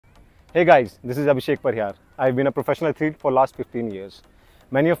Hey guys, this is Abhishek Parhyar. I've been a professional athlete for last 15 years.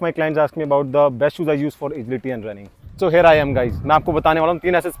 Many of my clients ask me about the best shoes I use for agility and running. So here I am guys. मैं आपको बताने वाला हूँ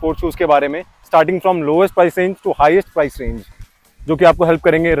 3 ऐसे sports shoes के बारे में starting from lowest price range to highest price range जो कि आपको हेल्प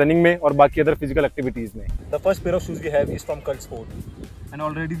करेंगे रनिंग में और बाकी अदर फिजिकल एक्टिविटीज़ में. The first pair of shoes we have is from Cult Sport and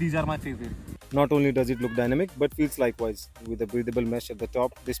already these are my favorite. Not only does it look dynamic, but feels likewise. With a breathable mesh at the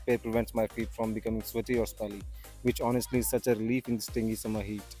top, this pair prevents my feet from becoming sweaty or smelly, which honestly is such a relief in the stingy summer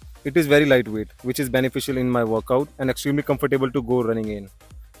heat. It is very lightweight, which is beneficial in my workout and extremely comfortable to go running in.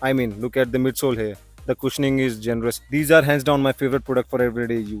 I mean, look at the midsole here. The cushioning is generous. These are hands down my favorite product for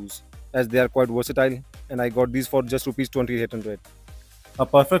everyday use, as they are quite versatile, and I got these for just rupees 2800. A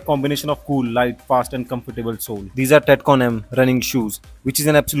perfect combination of cool, light, fast and comfortable sole. These are Tetcon M running shoes, which is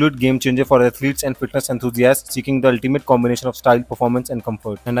an absolute game changer for athletes and fitness enthusiasts seeking the ultimate combination of style, performance and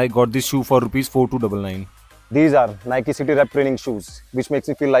comfort. And I got this shoe for rupees 4299. These are Nike City Rep training shoes, which makes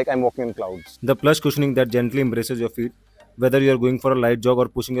me feel like I'm walking in clouds. The plush cushioning that gently embraces your feet, whether you are going for a light jog or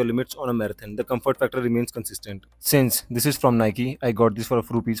pushing your limits on a marathon, the comfort factor remains consistent. Since this is from Nike, I got this for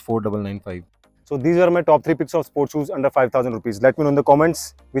rupees 4995. So these are my top 3 picks of sports shoes under 5000 rupees. Let me know in the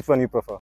comments which one you prefer.